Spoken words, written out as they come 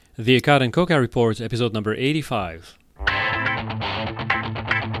The Akkad and Koka Report, episode number 85.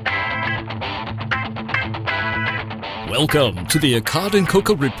 Welcome to the Akkad and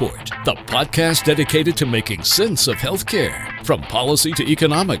Koka Report, the podcast dedicated to making sense of healthcare, from policy to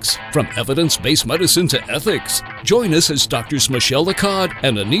economics, from evidence-based medicine to ethics. Join us as Drs. Michelle Akkad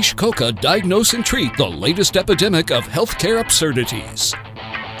and Anish Koka diagnose and treat the latest epidemic of healthcare absurdities.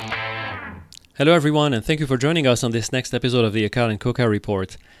 Hello everyone, and thank you for joining us on this next episode of the Akkad and Koka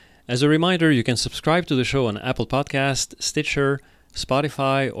Report. As a reminder, you can subscribe to the show on Apple Podcast, Stitcher,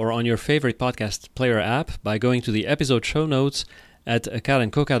 Spotify, or on your favorite podcast player app by going to the episode show notes at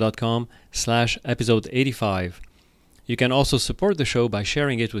akkadandkoka.com/episode 85. You can also support the show by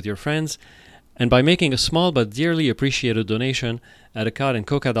sharing it with your friends and by making a small but dearly appreciated donation at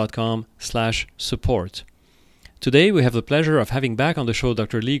akkadandkoka.com/support. Today we have the pleasure of having back on the show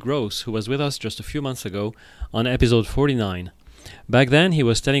Dr. Lee Gross, who was with us just a few months ago on episode 49. Back then he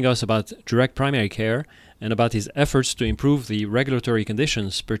was telling us about direct primary care and about his efforts to improve the regulatory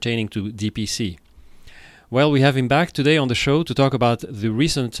conditions pertaining to DPC. Well, we have him back today on the show to talk about the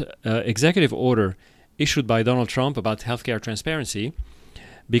recent executive order issued by Donald Trump about healthcare transparency,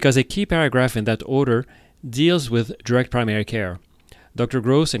 because a key paragraph in that order deals with direct primary care. Dr.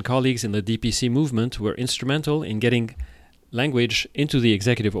 Gross and colleagues in the DPC movement were instrumental in getting language into the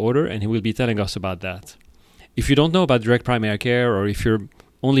executive order, and he will be telling us about that. If you don't know about direct primary care, or if you're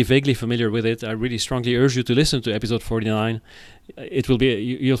only vaguely familiar with it, I really strongly urge you to listen to episode 49.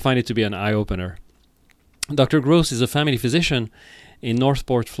 You'll find it to be an eye-opener. Dr. Gross is a family physician in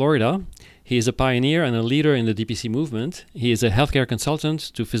Northport, Florida. He is a pioneer and a leader in the DPC movement. He is a healthcare consultant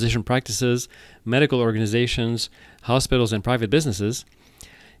to physician practices, medical organizations, hospitals, and private businesses.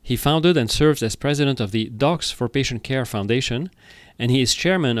 He founded and serves as president of the Docs for Patient Care Foundation, and he is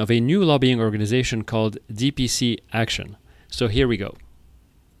chairman of a new lobbying organization called DPC Action. So here we go.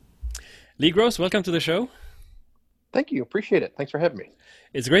 Lee Gross, welcome to the show. Thank you. Appreciate it. Thanks for having me.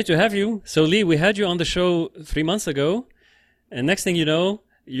 It's great to have you. So Lee, we had you on the show 3 months ago, and next thing you know,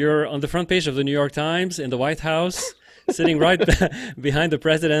 you're on the front page of the New York Times in the White House, sitting right behind the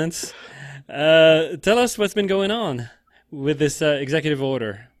president. Tell us what's been going on with this executive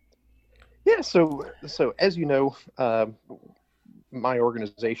order. Yeah, so as you know, my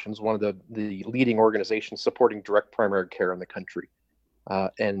organization is one of the leading organizations supporting direct primary care in the country.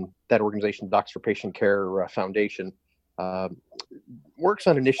 And that organization, Docs for Patient Care Foundation, works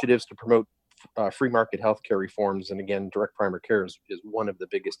on initiatives to promote free market healthcare reforms. And again, direct primary care is one of the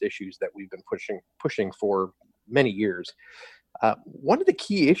biggest issues that we've been pushing for many years. One of the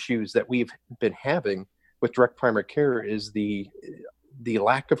key issues that we've been having with direct primary care is the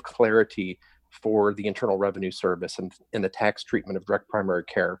lack of clarity for the Internal Revenue Service and the tax treatment of direct primary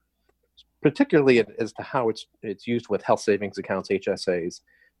care, particularly as to how it's used with health savings accounts, HSAs.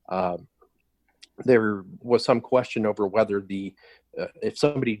 There was some question over whether if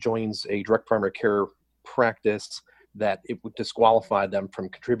somebody joins a direct primary care practice, that it would disqualify them from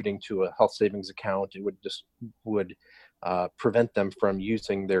contributing to a health savings account. It would prevent them from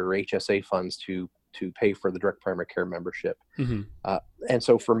using their HSA funds to pay for the direct primary care membership. Mm-hmm. And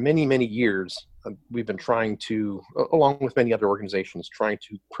so for many, many years, we've been trying to, along with many other organizations, trying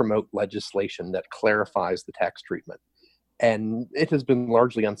to promote legislation that clarifies the tax treatment. And it has been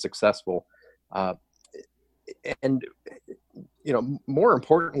largely unsuccessful. And, more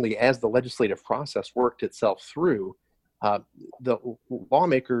importantly, as the legislative process worked itself through, the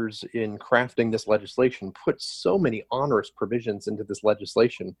lawmakers in crafting this legislation put so many onerous provisions into this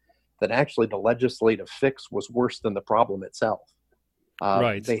legislation that actually the legislative fix was worse than the problem itself.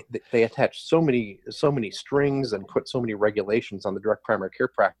 Right. They attached so many strings and put so many regulations on the direct primary care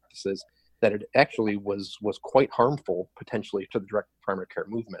practices that it actually was quite harmful potentially to the direct primary care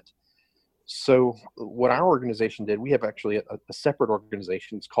movement. So what our organization did, we have actually a separate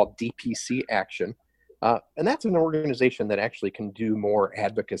organization. It's called DPC Action. And that's an organization that actually can do more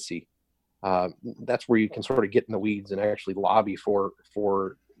advocacy. That's where you can sort of get in the weeds and actually lobby for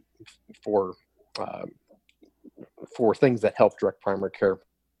things that help direct primary care.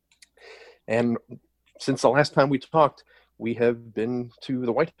 And since the last time we talked, we have been to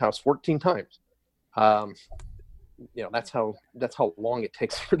the White House 14 times. That's how long it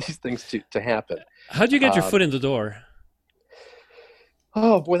takes for these things to happen. How'd you get your foot in the door?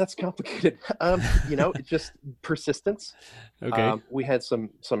 Oh boy, that's complicated. It's just persistence. Okay. We had some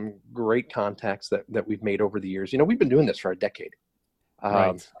great contacts that we've made over the years. We've been doing this for a decade.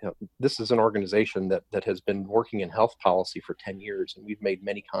 Right. This is an organization that has been working in health policy for 10 years, and we've made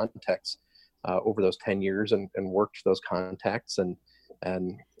many contacts over those 10 years and worked those contacts, and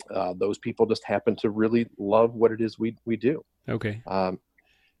those people just happen to really love what it is we do. Okay.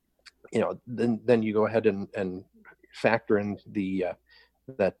 then you go ahead and factor in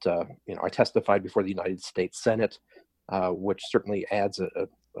that I testified before the United States Senate, which certainly adds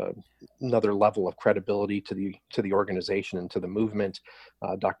another level of credibility to the organization and to the movement.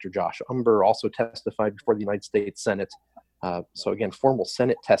 Dr. Josh Umber also testified before the United States Senate. So again, formal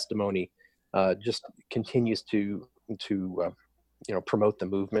Senate testimony just continues to promote the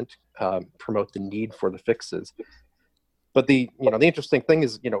movement, promote the need for the fixes. But the interesting thing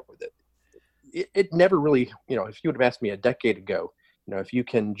is, it never really, if you would have asked me a decade ago, if you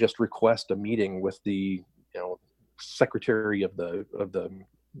can just request a meeting with the, secretary of the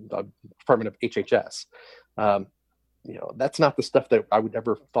Department of HHS, that's not the stuff that I would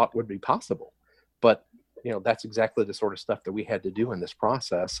ever thought would be possible. But, that's exactly the sort of stuff that we had to do in this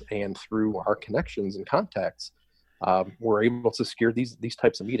process. And through our connections and contacts, we're able to secure these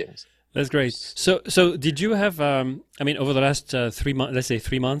types of meetings. That's great. So did you have, over the last 3 months, let's say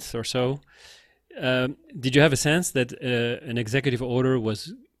 3 months or so, did you have a sense that an executive order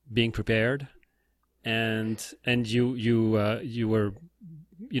was being prepared, and you were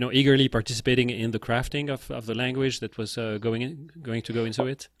eagerly participating in the crafting of the language that was going to go into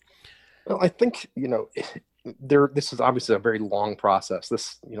it? Well, I think this is obviously a very long process.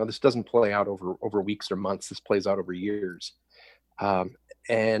 This doesn't play out over weeks or months. This plays out over years,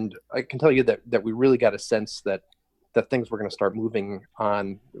 and I can tell you that we really got a sense that things were going to start moving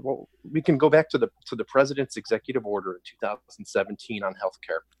on. Well, we can go back to the president's executive order in 2017 on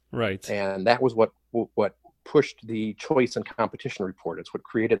healthcare, right? And that was what pushed the choice and competition report. It's what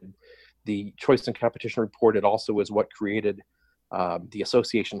created the choice and competition report. It also is what created the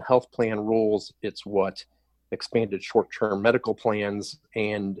association health plan rules. It's what expanded short-term medical plans,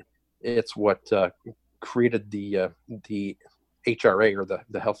 and it's what created the HRA, or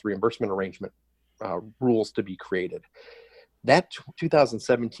the health reimbursement arrangement rules to be created. That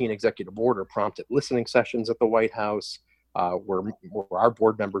 2017 executive order prompted listening sessions at the White House, where our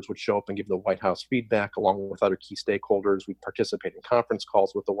board members would show up and give the White House feedback along with other key stakeholders. We'd participate in conference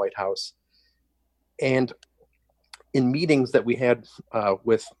calls with the White House. And in meetings that we had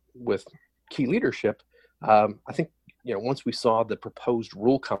with key leadership, I think once we saw the proposed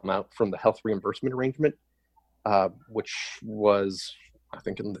rule come out from the health reimbursement arrangement, which was, I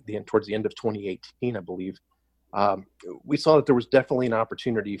think, towards the end of 2018, I believe, we saw that there was definitely an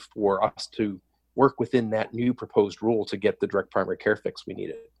opportunity for us to work within that new proposed rule to get the direct primary care fix we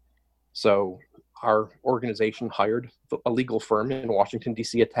needed. So our organization hired a legal firm in Washington,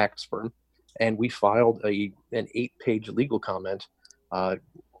 D.C., a tax firm, and we filed an 8-page legal comment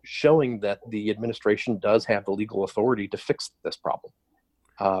showing that the administration does have the legal authority to fix this problem.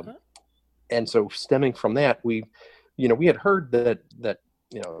 And so stemming from that, we had heard that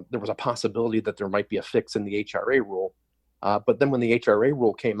there was a possibility that there might be a fix in the HRA rule. But then when the HRA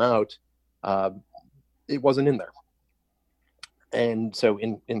rule came out, it wasn't in there. And so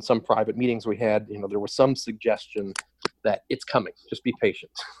in some private meetings we had, there was some suggestion that it's coming, just be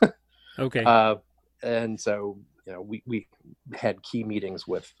patient. Okay. And so, we had key meetings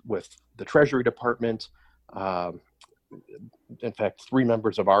with the Treasury Department. In fact, 3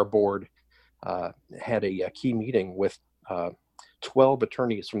 members of our board had a key meeting with 12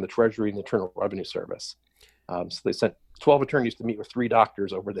 attorneys from the Treasury and the Internal Revenue Service. So they sent 12 attorneys to meet with 3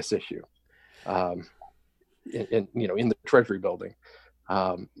 doctors over this issue, in the Treasury building.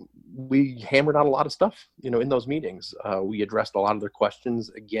 We hammered out a lot of stuff, in those meetings. We addressed a lot of their questions,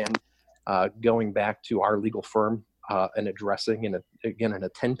 again, going back to our legal firm and addressing, in a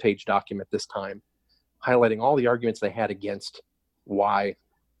 10-page document this time, highlighting all the arguments they had against why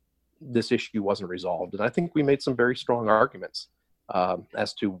this issue wasn't resolved. And I think we made some very strong arguments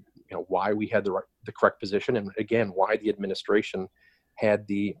as to why we had the correct position, and again why the administration had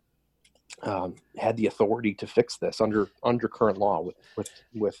the authority to fix this under current law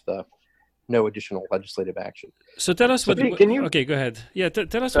with no additional legislative action. So tell us okay, go ahead. Yeah,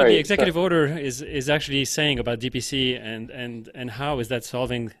 tell us what the executive order is actually saying about DPC, and how is that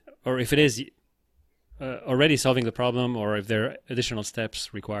solving, or if it is already solving the problem, or if there are additional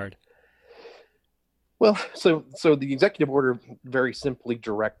steps required. Well, so the executive order very simply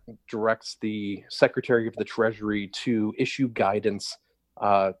directs the Secretary of the Treasury to issue guidance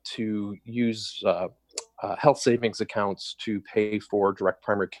to use health savings accounts to pay for direct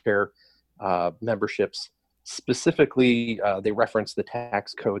primary care memberships. Specifically, they reference the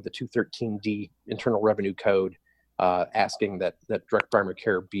tax code, the 213D Internal Revenue Code, asking that direct primary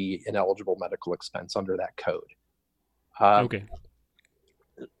care be an eligible medical expense under that code. Okay.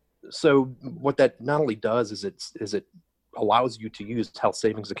 So what that not only does is it allows you to use health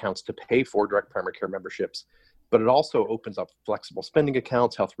savings accounts to pay for direct primary care memberships, but it also opens up flexible spending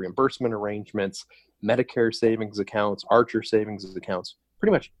accounts, health reimbursement arrangements, Medicare savings accounts, Archer savings accounts,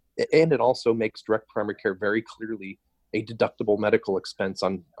 pretty much. And it also makes direct primary care very clearly a deductible medical expense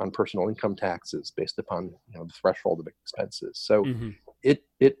on personal income taxes based upon the threshold of expenses. So it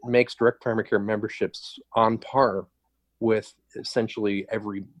makes direct primary care memberships on par with essentially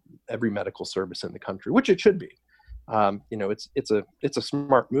every medical service in the country, which it should be. It's a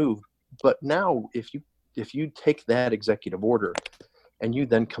smart move. But now if you take that executive order and you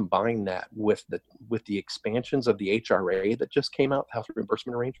then combine that with the expansions of the HRA that just came out, health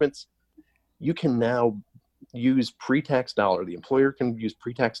reimbursement arrangements, you can now use pre-tax dollar. The employer can use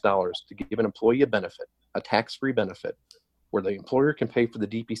pre-tax dollars to give an employee a benefit, a tax-free benefit, where the employer can pay for the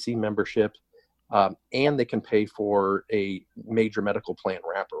DPC membership, and they can pay for a major medical plan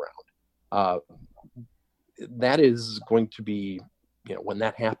wraparound. That is going to be, when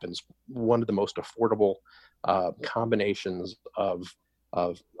that happens, one of the most affordable combinations of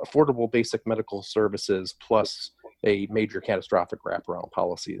affordable basic medical services plus a major catastrophic wraparound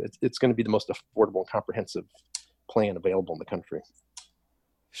policy. It's going to be the most affordable and comprehensive plan available in the country.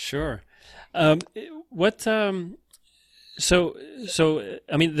 Sure. So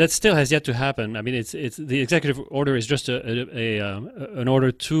I mean, that still has yet to happen. I mean, it's the executive order is just an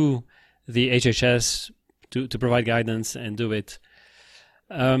order to the HHS to provide guidance and do it.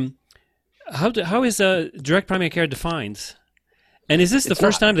 How is direct primary care defined? And is this the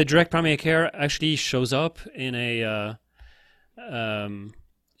first time that direct primary care actually shows up in a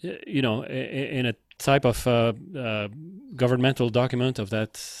in a type of governmental document of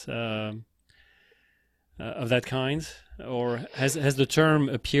that kind, or has the term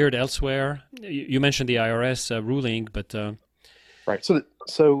appeared elsewhere? You mentioned the IRS ruling, but right.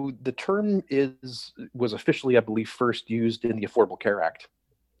 So the term was officially, I believe, first used in the Affordable Care Act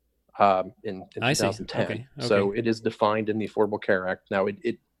in 2010. Okay. So it is defined in the Affordable Care Act. Now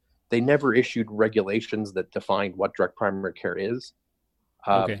they never issued regulations that defined what direct primary care is.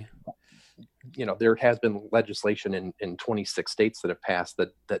 Okay. There has been legislation in 26 states that have passed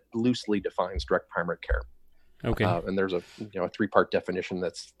that loosely defines direct primary care. Okay. And there's a 3-part definition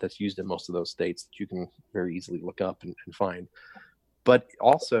that's used in most of those states that you can very easily look up and find. But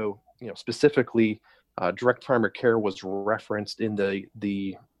also, specifically, direct primary care was referenced in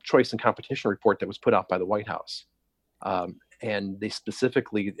the choice and competition report that was put out by the White House. And they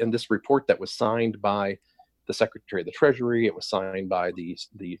specifically, in this report that was signed by the Secretary of the Treasury, it was signed by the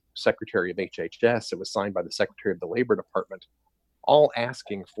Secretary of HHS, it was signed by the Secretary of the Labor Department, all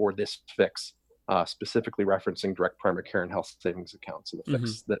asking for this fix, specifically referencing direct primary care and health savings accounts and the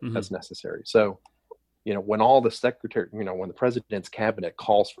fix that's necessary. So, when all the when the president's cabinet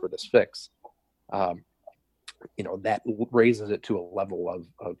calls for this fix, that raises it to a level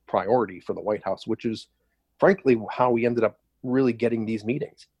of priority for the White House, which is frankly how we ended up really getting these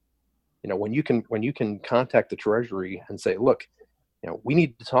meetings. When you can contact the Treasury and say, look, we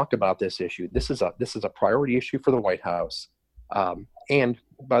need to talk about this issue. This is a priority issue for the White House. And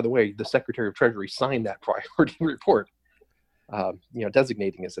by the way, the Secretary of Treasury signed that priority report,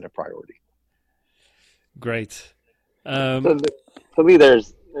 designating us as a priority. Great. So Lee,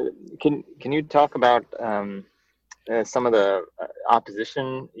 can you talk about some of the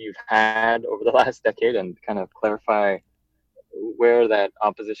opposition you've had over the last decade and kind of clarify where that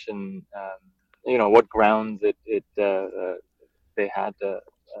opposition, what grounds they had to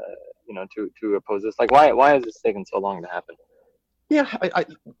oppose this? Like, why has this taken so long to happen? Yeah,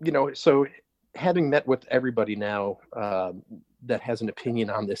 so having met with everybody now that has an opinion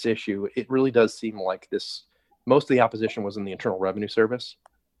on this issue, it really does seem like most of the opposition was in the Internal Revenue Service.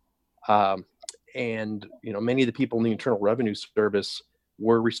 And, many of the people in the Internal Revenue Service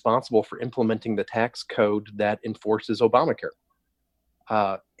were responsible for implementing the tax code that enforces Obamacare.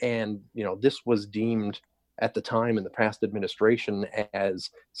 And, this was deemed at the time in the past administration as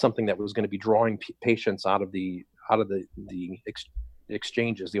something that was going to be drawing patients out of the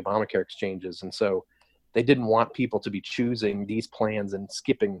exchanges, the Obamacare exchanges. And so they didn't want people to be choosing these plans and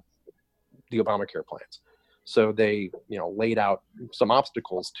skipping the Obamacare plans. So they, laid out some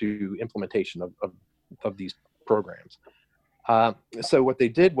obstacles to implementation of these programs. So what they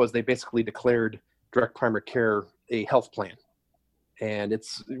did was they basically declared direct primary care a health plan. And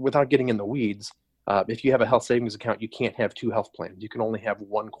it's, without getting in the weeds, if you have a health savings account, you can't have 2 health plans. You can only have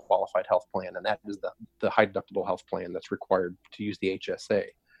 1 qualified health plan, and that is the high deductible health plan that's required to use the HSA.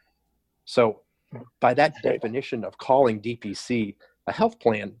 So by that definition of calling DPC a health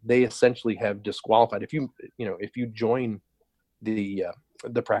plan, they essentially have disqualified. If you join the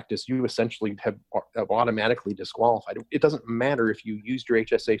practice, you essentially have automatically disqualified. It doesn't matter if you used your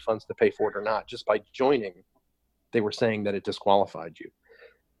HSA funds to pay for it or not. Just by joining, they were saying that it disqualified you.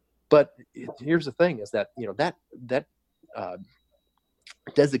 But here's the thing: is that that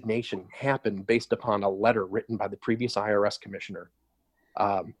designation happened based upon a letter written by the previous IRS commissioner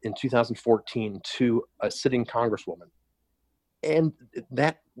in 2014 to a sitting congresswoman. And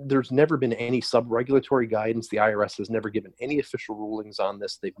that there's never been any sub-regulatory guidance. The IRS has never given any official rulings on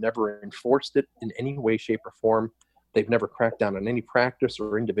this. They've never enforced it in any way, shape, or form. They've never cracked down on any practice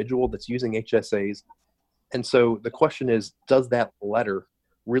or individual that's using HSAs. And so the question is, does that letter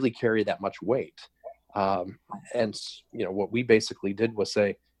really carry that much weight? And what we basically did was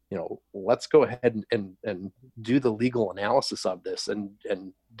say, let's go ahead and do the legal analysis of this and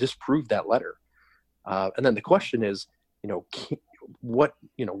disprove that letter. And then the question is,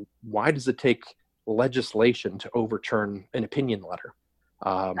 why does it take legislation to overturn an opinion letter?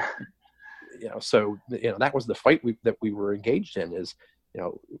 So that was the fight that we were engaged in, is,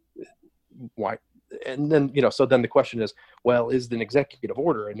 why? And then, so then the question is, well, is an executive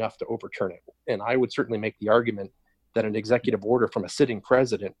order enough to overturn it? And I would certainly make the argument that an executive order from a sitting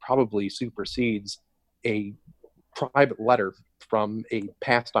president probably supersedes a private letter from a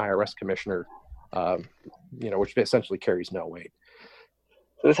past IRS commissioner, which essentially carries no weight.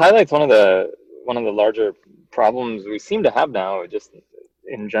 So this highlights one of the larger problems we seem to have now, just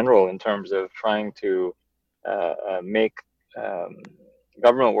in general, in terms of trying to make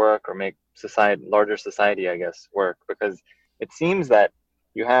government work, or make larger society, I guess, work, because it seems that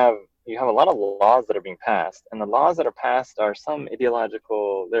you have a lot of laws that are being passed, and the laws that are passed are some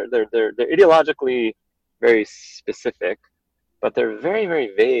ideological. They're ideologically very specific, but they're very,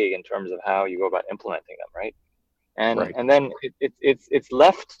 very vague in terms of how you go about implementing them, right? And Right. And then it's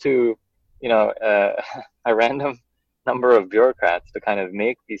left to a random number of bureaucrats to kind of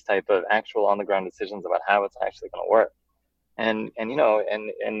make these type of actual on the ground decisions about how it's actually going to work. And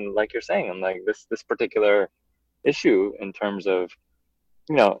like you're saying, and like this particular issue in terms of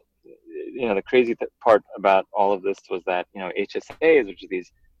the crazy part about all of this was that HSAs, which are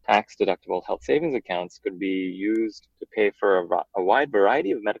these tax deductible health savings accounts, could be used to pay for a wide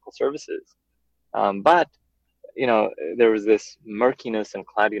variety of medical services, but there was this murkiness and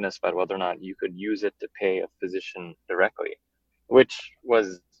cloudiness about whether or not you could use it to pay a physician directly, which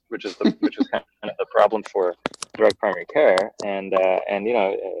was kind of the problem for direct primary care. And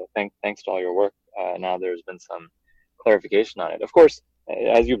thanks to all your work, now there's been some clarification on it. Of course,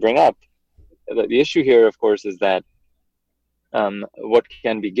 as you bring up, the issue here, of course, is that what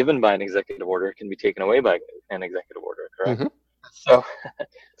can be given by an executive order can be taken away by an executive order, correct? Mm-hmm. So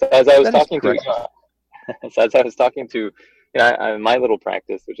as I was talking to so as I was talking to my little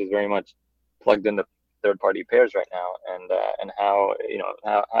practice, which is very much plugged into third-party payers right now, and how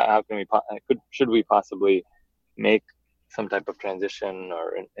can should we possibly make some type of transition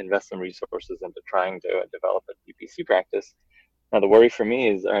or invest some resources into trying to develop a UPC practice. Now the worry for me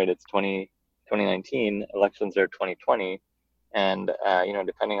is, all right, it's 2019, elections are 2020, and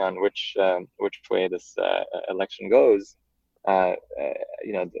depending on which way this election goes, I'd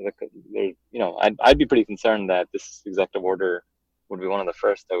be pretty concerned that this executive order would be one of the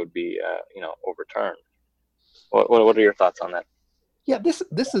first that would be overturned. What are your thoughts on that? Yeah,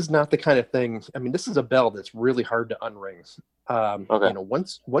 this is not the kind of thing. I mean, this is a bell that's really hard to unring. Okay.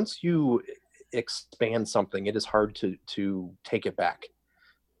 Once you expand something, it is hard to take it back.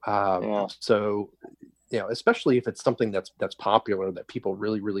 So especially if it's something that's popular, that people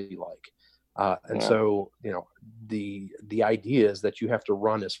really, really like. So, the idea is that you have to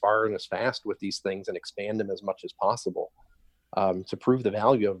run as far and as fast with these things and expand them as much as possible to prove the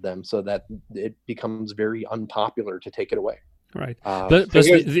value of them, so that it becomes very unpopular to take it away. Right. But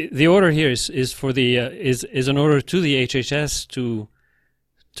the order here is for the is an order to the HHS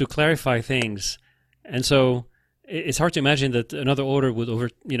to clarify things, and so it's hard to imagine that another order would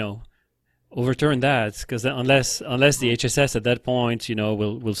overturn that, because unless the HSS at that point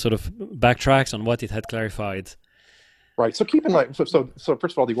will sort of backtracks on what it had clarified. Right. So keep in mind. So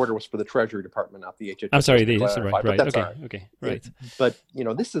first of all, the order was for the Treasury Department, not the HHS. I'm sorry. Right. Okay. Right. But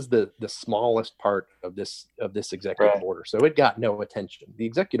this is the smallest part of this executive order, so it got no attention. The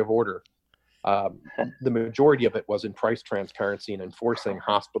executive order, the majority of it was in price transparency and enforcing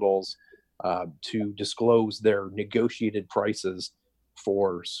hospitals to disclose their negotiated prices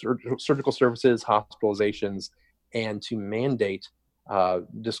for surgical services, hospitalizations, and to mandate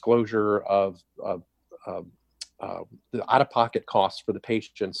disclosure of the out-of-pocket costs for the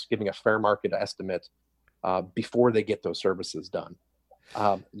patients, giving a fair market estimate before they get those services done.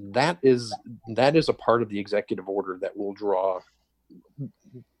 That is a part of the executive order that will draw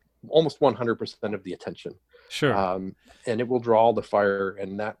almost 100% of the attention. Sure. And it will draw the fire,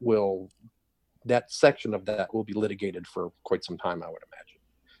 and that will that section of that will be litigated for quite some time, I would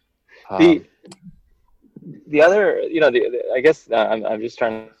The imagine. the other, I guess I'm just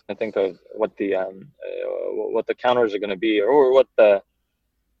trying to think of what the counters are going to be, or what the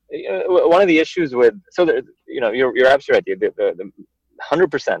one of the issues with, so there, you're absolutely right. The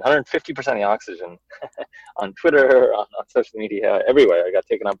 100%, 150% of the oxygen on Twitter, on social media, everywhere, got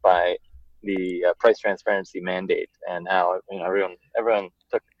taken up by the price transparency mandate, and how everyone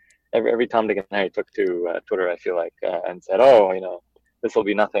took every Tom, Dick, and Harry took to Twitter, I feel like, and said, oh, this will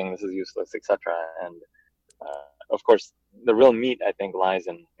be nothing, this is useless, etc. And of course, the real meat, I think, lies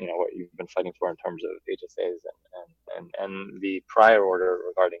in what you've been fighting for in terms of HSAs and the prior order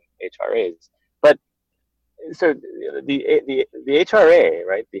regarding HRAs. But so the HRA,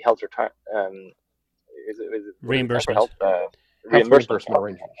 right? The health is it Reimbursement. health reimbursement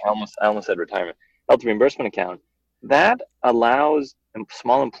arrangement. I almost said retirement. Health reimbursement account that allows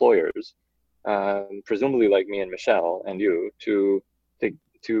small employers, presumably like me and Michelle and you, to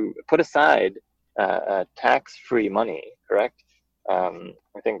put aside tax-free money, correct? I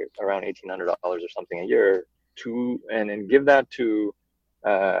think around $1,800 or something a year, and give that to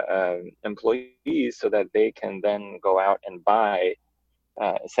employees, so that they can then go out and buy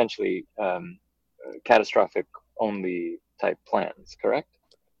essentially catastrophic only type plans, correct?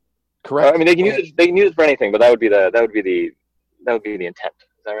 Correct. I mean, they can use it for anything, but that would be the intent.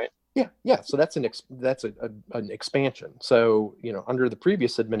 Is that right? Yeah. So that's an expansion. So under the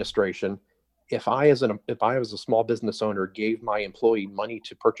previous administration, if I was a small business owner, gave my employee money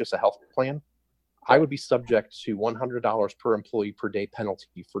to purchase a health plan, I would be subject to $100 per employee per day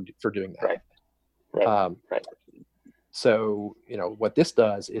penalty for doing that. Right. So what this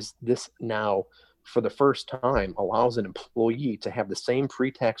does is, this now, for the first time, allows an employee to have the same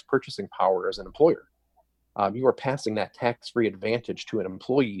pre-tax purchasing power as an employer. You are passing that tax-free advantage to an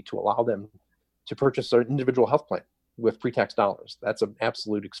employee to allow them to purchase an individual health plan with pre-tax dollars. That's an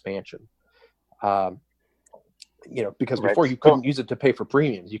absolute expansion. Because before you couldn't use it to pay for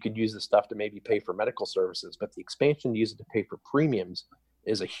premiums. You could use the stuff to maybe pay for medical services, but the expansion to use it to pay for premiums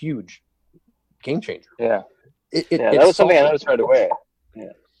is a huge game changer. Yeah. That was something I noticed right away.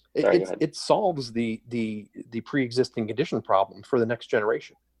 Yeah. It solves the pre-existing condition problem for the next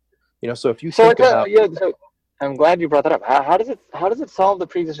generation. So if you think about, so I'm glad you brought that up. How does it solve the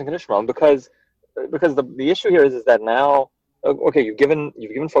pre-existing condition problem? Because the issue here is that now, okay, you've given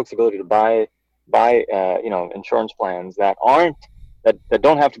folks the ability to buy insurance plans that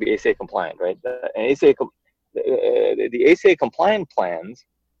don't have to be ACA compliant, right? The ACA compliant plans,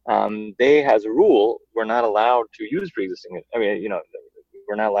 they, as a rule, were not allowed to use pre-existing.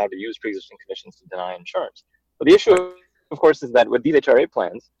 We're not allowed to use pre-existing conditions to deny insurance. But the issue, of course, is that with these HRA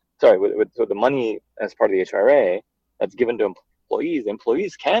plans, with the money as part of the HRA that's given to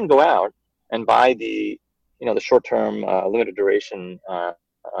employees can go out and buy the short-term limited duration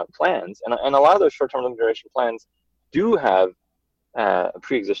plans, and a lot of those short-term limited duration plans do have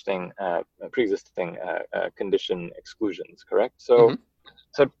pre-existing condition exclusions, correct? So, mm-hmm.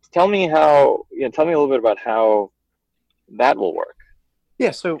 So tell me a little bit about how that will work. Yeah,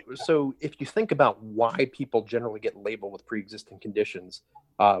 so if you think about why people generally get labeled with pre-existing conditions,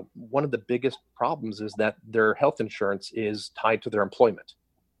 one of the biggest problems is that their health insurance is tied to their employment.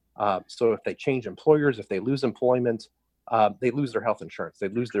 So if they change employers, if they lose employment, they lose their health insurance. They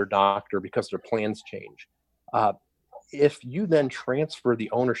lose their doctor because their plans change. If you then transfer the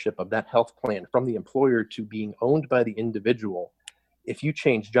ownership of that health plan from the employer to being owned by the individual, if you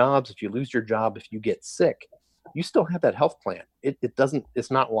change jobs, if you lose your job, if you get sick, you still have that health plan.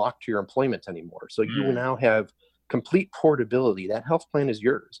 It's not locked to your employment anymore. So you will now have complete portability. That health plan is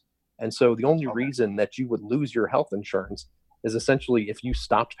yours. And so the only reason that you would lose your health insurance is essentially if you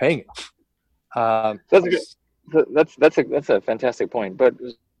stopped paying it. That's a fantastic point. But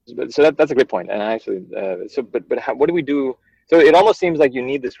so that's a great point. And actually, what do we do? So it almost seems like you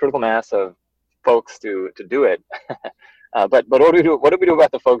need this critical mass of folks to do it. But what do we do? What do we do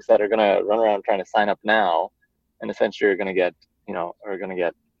about the folks that are going to run around trying to sign up now, and essentially are going to get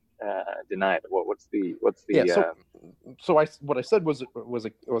denied? What's the what I said was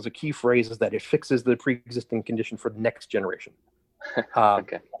a key phrase, is that it fixes the pre-existing condition for the next generation.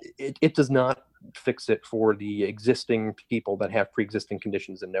 Okay. It does not fix it for the existing people that have pre-existing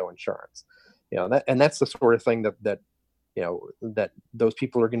conditions and no insurance. That's the sort of thing that those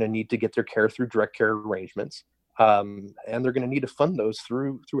people are going to need to get their care through direct care arrangements. And they're going to need to fund those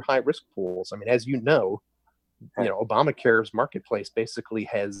through high risk pools. I mean, as Obamacare's marketplace basically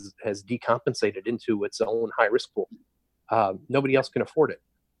has decompensated into its own high risk pool. Nobody else can afford it.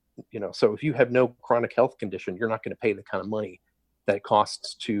 So if you have no chronic health condition, you're not going to pay the kind of money that it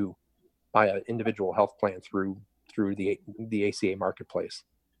costs to buy an individual health plan through the ACA marketplace.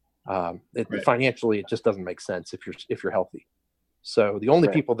 Financially, it just doesn't make sense if you're healthy. So the only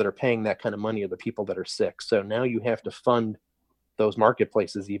people that are paying that kind of money are the people that are sick. So now you have to fund those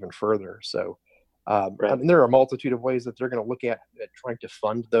marketplaces even further. So I mean, there are a multitude of ways that they're going to look at trying to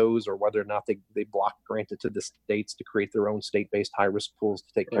fund those, or whether or not they block grant it to the states to create their own state-based high-risk pools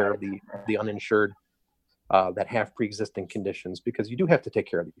to take care of the uninsured that have pre-existing conditions, because you do have to take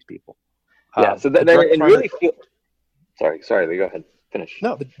care of these people. So that it really feel. Sorry, Lee, go ahead. Finish.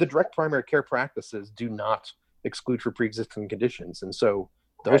 No, the direct primary care practices do not exclude for pre-existing conditions, and so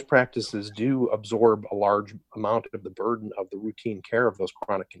those practices do absorb a large amount of the burden of the routine care of those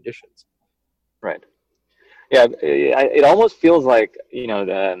chronic conditions. Right. Yeah, it almost feels like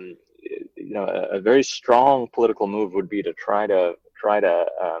a very strong political move would be to try to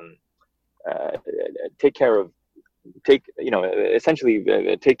take care of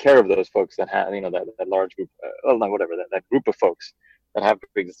those folks that have that large group, that group of folks that have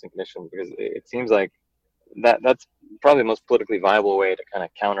pre-existing conditions, because it seems like that's probably the most politically viable way to kind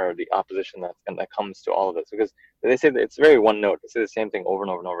of counter the opposition that comes to all of this, because they say that it's very one note. They say the same thing over and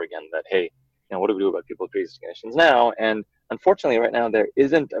over and over again, that hey, what do we do about people with pre-existing conditions now? And unfortunately, right now there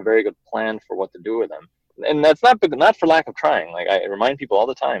isn't a very good plan for what to do with them, and that's not for lack of trying. Like, I remind people all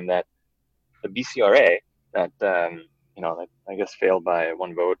the time that the BCRA that that I guess failed by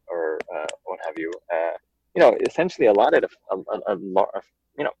one vote or what have you, essentially allotted a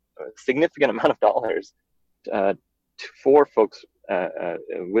significant amount of dollars for folks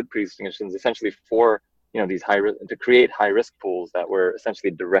with pre-existing conditions, essentially for these to create high risk pools that were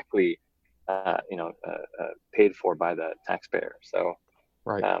essentially directly paid for by the taxpayer. So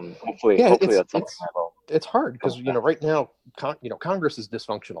hopefully that's something it's hard, because right now Congress is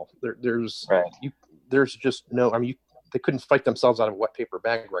dysfunctional. There's just no, I mean, they couldn't fight themselves out of a wet paper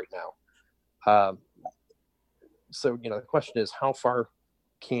bag right now. So the question is, how far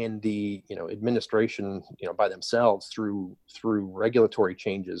can the administration by themselves through regulatory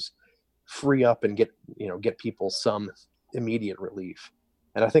changes free up and get people some immediate relief?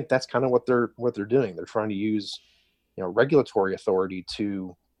 And I think that's kind of what they're doing. They're trying to use regulatory authority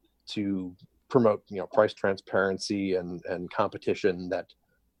to promote price transparency and competition that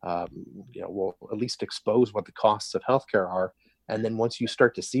will at least expose what the costs of healthcare are. And then once you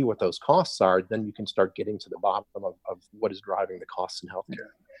start to see what those costs are, then you can start getting to the bottom of what is driving the costs in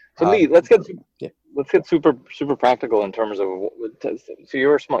healthcare. So Lee, let's get super practical in terms of, so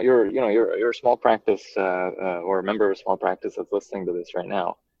you're a small practice or a member of a small practice that's listening to this right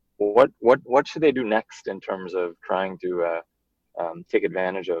now. What should they do next in terms of trying to take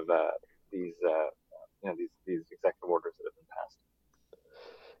advantage of these executive orders that have been passed?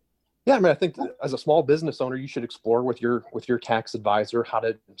 Yeah, I mean, I think as a small business owner, you should explore with your tax advisor how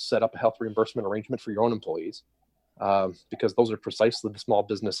to set up a health reimbursement arrangement for your own employees, because those are precisely the small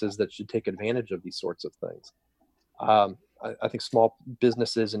businesses that should take advantage of these sorts of things. I think small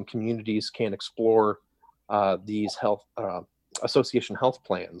businesses and communities can explore these health association health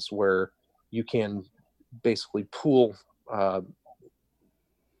plans, where you can basically pool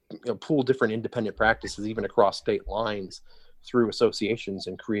different independent practices even across state lines through associations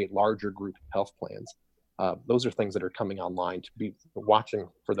and create larger group health plans. Those are things that are coming online, to be watching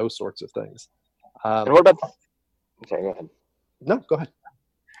for those sorts of things. And what about? Sorry, go ahead. No, go ahead.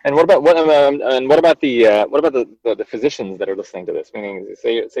 And what about the physicians that are listening to this? Meaning,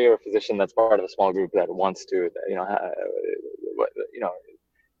 say you're a physician that's part of a small group that wants to,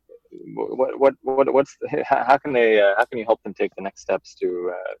 how can you help them take the next steps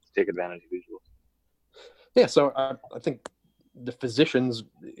to take advantage of these rules? Yeah, so I think the physicians,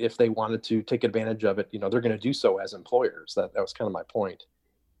 if they wanted to take advantage of it, they're going to do so as employers. That was kind of my point.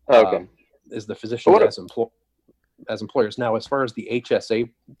 Okay. Is the physicians as employers. Now, as far as the HSA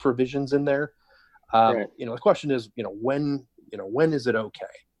provisions in there, the question is, when is it okay?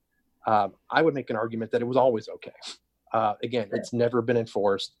 I would make an argument that it was always okay. Again, it's never been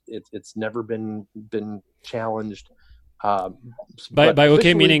enforced. It's never been challenged. By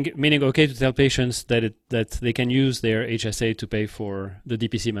okay, meaning okay to tell patients that they can use their HSA to pay for the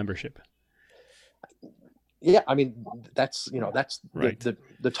DPC membership. Yeah, I mean that's right.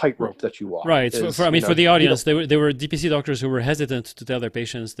 the tightrope that you walk. Right. For the audience, there were DPC doctors who were hesitant to tell their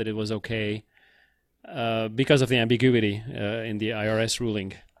patients that it was okay because of the ambiguity in the IRS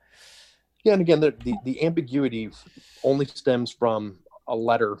ruling. Yeah, and again, the ambiguity only stems from a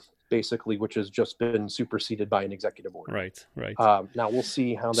letter, basically, which has just been superseded by an executive order. Right. Now we'll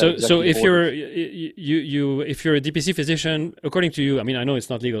see how that. So if you're a DPC physician, according to you, I mean, I know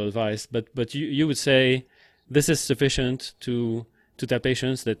it's not legal advice, but you would say this is sufficient to to tell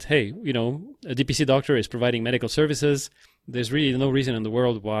patients that, hey, a DPC doctor is providing medical services. There's really no reason in the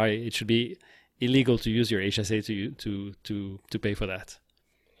world why it should be illegal to use your HSA to pay for that.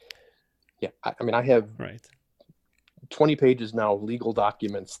 Yeah, I mean, I have right 20 pages now of legal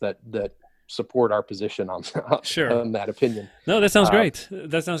documents that support our position on that opinion. No, that sounds great.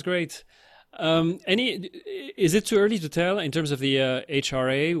 That sounds great. Is it too early to tell in terms of the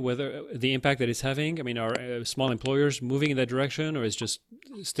HRA whether the impact that it's having? I mean, are small employers moving in that direction, or is just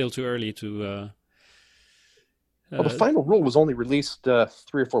still too early to? Well, the final rule was only released 3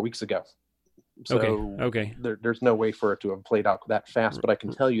 or 4 weeks ago, so okay. There's no way for it to have played out that fast. But I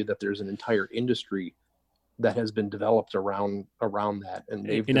can tell you that there's an entire industry that has been developed around that, and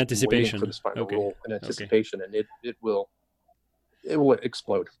they've in anticipation for this final rule in anticipation, and it will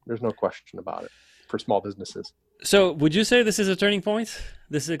explode. There's no question about it for small businesses. So would you say this is a turning point,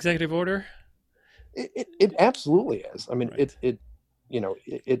 this executive order? It absolutely is. I mean, right. it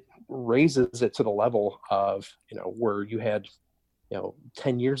raises it to the level of, where you had,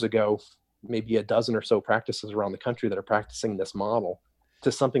 10 years ago, maybe a dozen or so practices around the country that are practicing this model,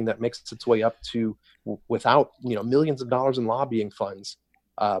 to something that makes its way up to, without, millions of dollars in lobbying funds,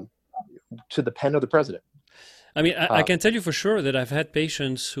 to the pen of the president. I mean, I can tell you for sure that I've had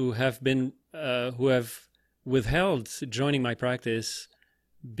patients who have withheld joining my practice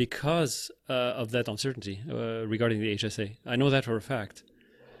because of that uncertainty regarding the HSA. I know that for a fact.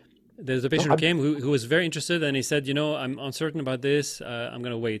 There's a patient who came who was very interested, and he said, I'm uncertain about this. I'm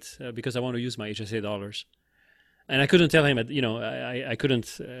going to wait because I want to use my HSA dollars. And I couldn't tell him, I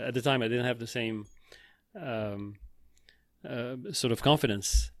couldn't, at the time, I didn't have the same sort of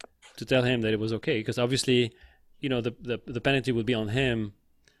confidence to tell him that it was okay, because obviously, the penalty would be on him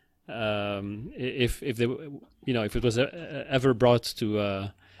if they, if it was ever brought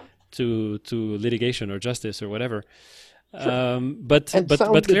to litigation or justice or whatever. Sure. But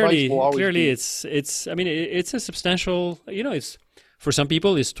clearly be... it's I mean, it's a substantial, it's, for some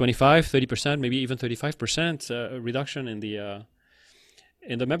people it's 25, 30%, maybe even 35% reduction in the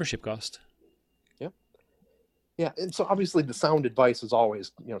membership cost. Yeah, and so obviously the sound advice is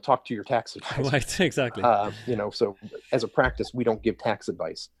always, talk to your tax advisor. Right, exactly. So as a practice, we don't give tax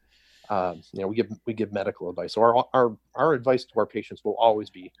advice. We give medical advice. So our advice to our patients will always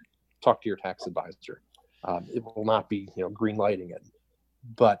be, talk to your tax advisor. It will not be, green lighting it,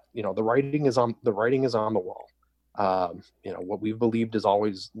 but the writing is on the wall. What we've believed has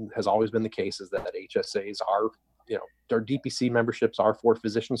always been the case is that HSAs are, their DPC memberships are for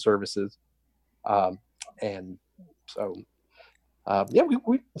physician services. And so,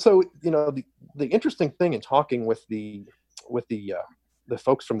 the interesting thing in talking with the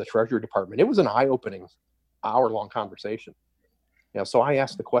folks from the Treasury Department, it was an eye-opening hour-long conversation. So I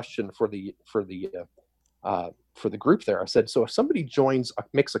asked the question for the group there. I said, so if somebody joins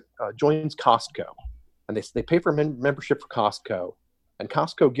Costco, and they pay for membership for Costco, and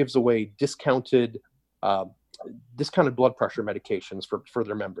Costco gives away discounted blood pressure medications for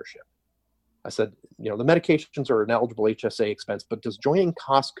their membership. I said, the medications are an eligible HSA expense, but does joining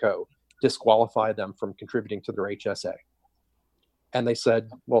Costco disqualify them from contributing to their HSA? And they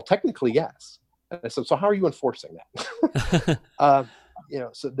said, well, technically, yes. And I said, so how are you enforcing that?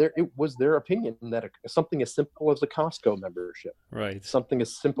 So it was their opinion that something as simple as a Costco membership, right, something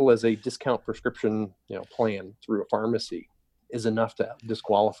as simple as a discount prescription, plan through a pharmacy, is enough to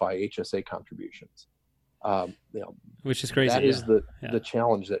disqualify HSA contributions. Which is crazy. That is the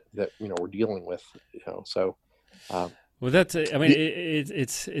challenge that we're dealing with. So. Well, that's. I mean,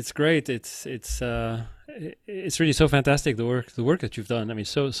 it's great. It's really so fantastic, the work that you've done. I mean,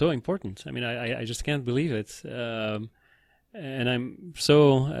 so important. I mean, I just can't believe it. And I'm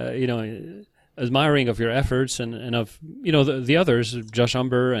so admiring of your efforts and of the others, Josh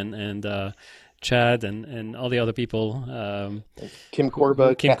Umber and Chad and all the other people. Kim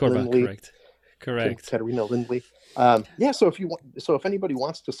Korba, correct. Katerina Lindley. So if anybody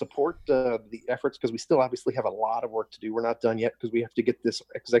wants to support the efforts, because we still obviously have a lot of work to do. We're not done yet because we have to get this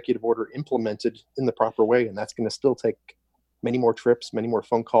executive order implemented in the proper way, and that's going to still take many more trips, many more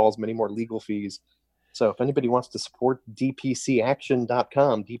phone calls, many more legal fees. So if anybody wants to support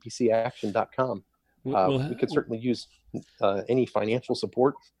dpcaction.com, we could certainly use any financial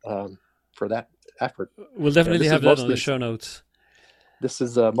support for that effort. We'll definitely have that on the show notes. This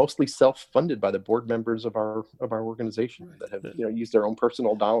is mostly self-funded by the board members of our organization that have used their own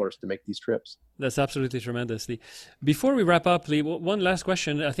personal dollars to make these trips. That's absolutely tremendous, Lee. Before we wrap up, Lee, one last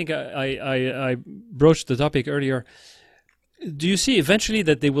question. I think I broached the topic earlier. Do you see eventually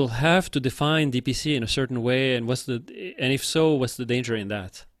that they will have to define DPC in a certain way, and if so, what's the danger in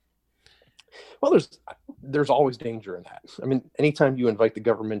that? Well, there's always danger in that. I mean, anytime you invite the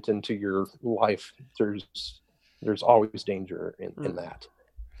government into your life, there's always danger in that.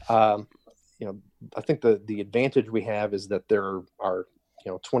 I think the advantage we have is that there are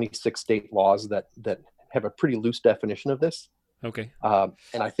 26 state laws that have a pretty loose definition of this. Okay.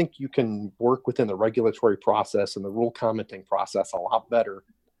 And I think you can work within the regulatory process and the rule commenting process a lot better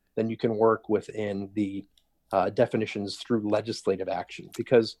than you can work within the definitions through legislative action.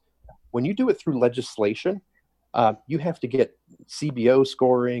 Because when you do it through legislation, you have to get CBO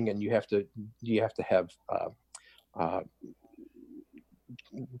scoring, and you have to have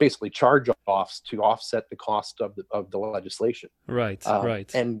basically charge-offs to offset the cost of the legislation. Right, right.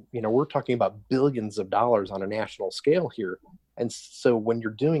 And we're talking about billions of dollars on a national scale here. And so when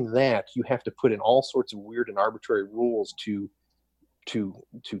you're doing that, you have to put in all sorts of weird and arbitrary rules to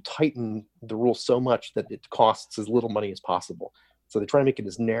tighten the rules so much that it costs as little money as possible. So they try to make it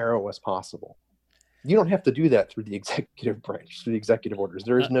as narrow as possible. You don't have to do that through the executive branch, through the executive orders.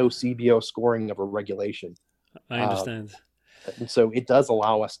 There is no CBO scoring of a regulation. I understand. And so it does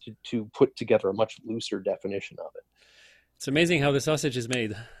allow us to put together a much looser definition of it. It's amazing how the sausage is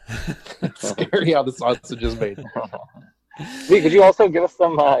made. It's scary how the sausage is made. Lee, could you also give us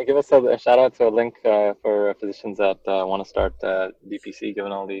a shout out to a link for physicians that want to start DPC,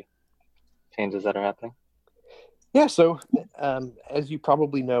 given all the changes that are happening? Yeah, so as you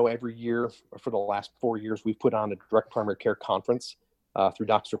probably know, every year for the last 4 years, we've put on a direct primary care conference through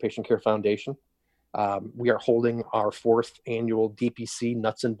Docs for Patient Care Foundation. We are holding our 4th annual DPC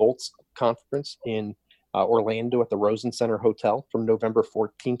Nuts and Bolts conference in Orlando at the Rosen Center Hotel from November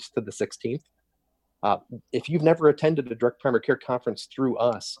 14th to the 16th. If you've never attended a direct primary care conference through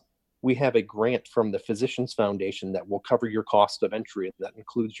us, we have a grant from the Physicians Foundation that will cover your cost of entry. That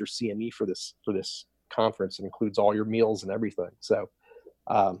includes your CME for this conference. It includes all your meals and everything. So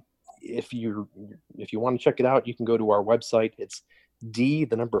if you want to check it out, you can go to our website. It's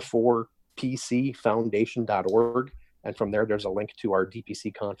d4pcfoundation.org. And from there's a link to our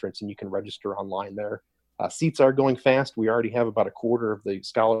DPC conference, and you can register online there. Seats are going fast. We already have about a quarter of the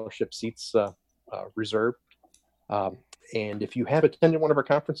scholarship seats reserved. And if you have attended one of our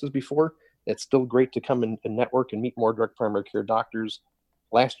conferences before, it's still great to come and network and meet more direct primary care doctors.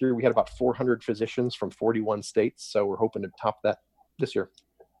 Last year, we had about 400 physicians from 41 states, so we're hoping to top that this year.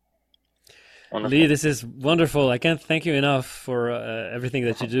 Wonderful. Lee, this is wonderful. I can't thank you enough for everything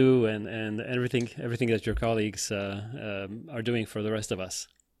that you do and everything that your colleagues are doing for the rest of us.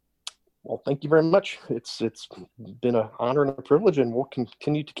 Well, thank you very much. It's been an honor and a privilege, and we'll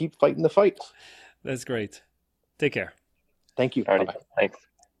continue to keep fighting the fight. That's great. Take care. Thank you. Alrighty. Bye-bye. Thanks.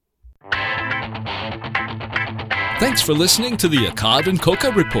 Thanks for listening to the Akkad and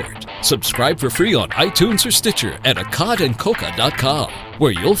Coca Report. Subscribe for free on iTunes or Stitcher at akkadandcoca.com,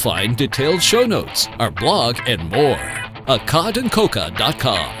 where you'll find detailed show notes, our blog, and more.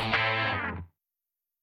 akkadandcoca.com.